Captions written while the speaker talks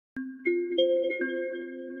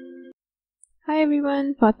Hi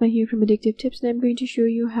everyone, Fatma here from Addictive Tips, and I'm going to show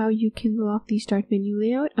you how you can lock the Start menu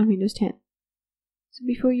layout on Windows 10. So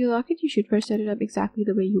before you lock it, you should first set it up exactly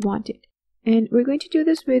the way you want it. And we're going to do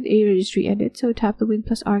this with a registry edit, so tap the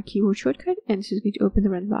Win+R keyboard shortcut, and this is going to open the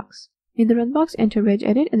run box. In the run box, enter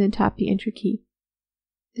regedit and then tap the enter key.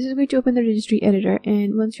 This is going to open the registry editor,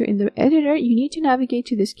 and once you're in the editor, you need to navigate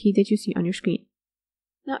to this key that you see on your screen.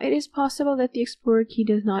 Now it is possible that the Explorer key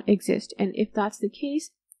does not exist, and if that's the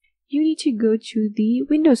case, you need to go to the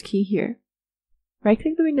Windows key here.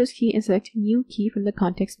 Right-click the Windows key and select New Key from the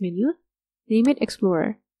context menu. Name it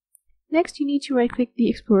Explorer. Next, you need to right-click the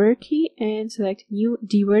Explorer key and select New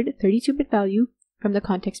DWORD 32-bit value from the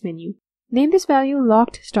context menu. Name this value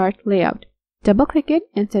Locked Start Layout. Double-click it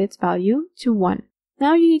and set its value to 1.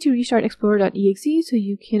 Now you need to restart Explorer.exe so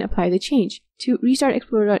you can apply the change. To restart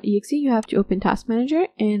Explorer.exe, you have to open Task Manager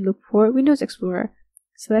and look for Windows Explorer.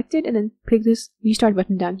 Select it and then click this restart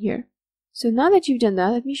button down here. So now that you've done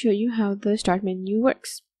that, let me show you how the start menu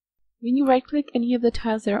works. When you right click any of the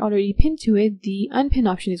tiles that are already pinned to it, the unpin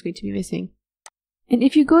option is going to be missing. And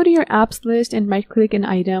if you go to your apps list and right click an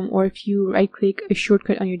item, or if you right click a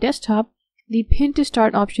shortcut on your desktop, the pin to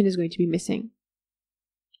start option is going to be missing.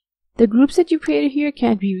 The groups that you created here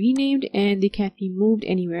can't be renamed and they can't be moved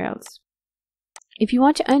anywhere else. If you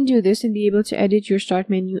want to undo this and be able to edit your start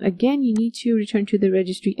menu again, you need to return to the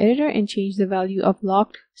registry editor and change the value of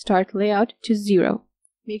locked start layout to 0.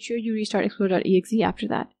 Make sure you restart Explorer.exe after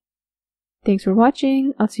that. Thanks for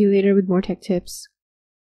watching. I'll see you later with more tech tips.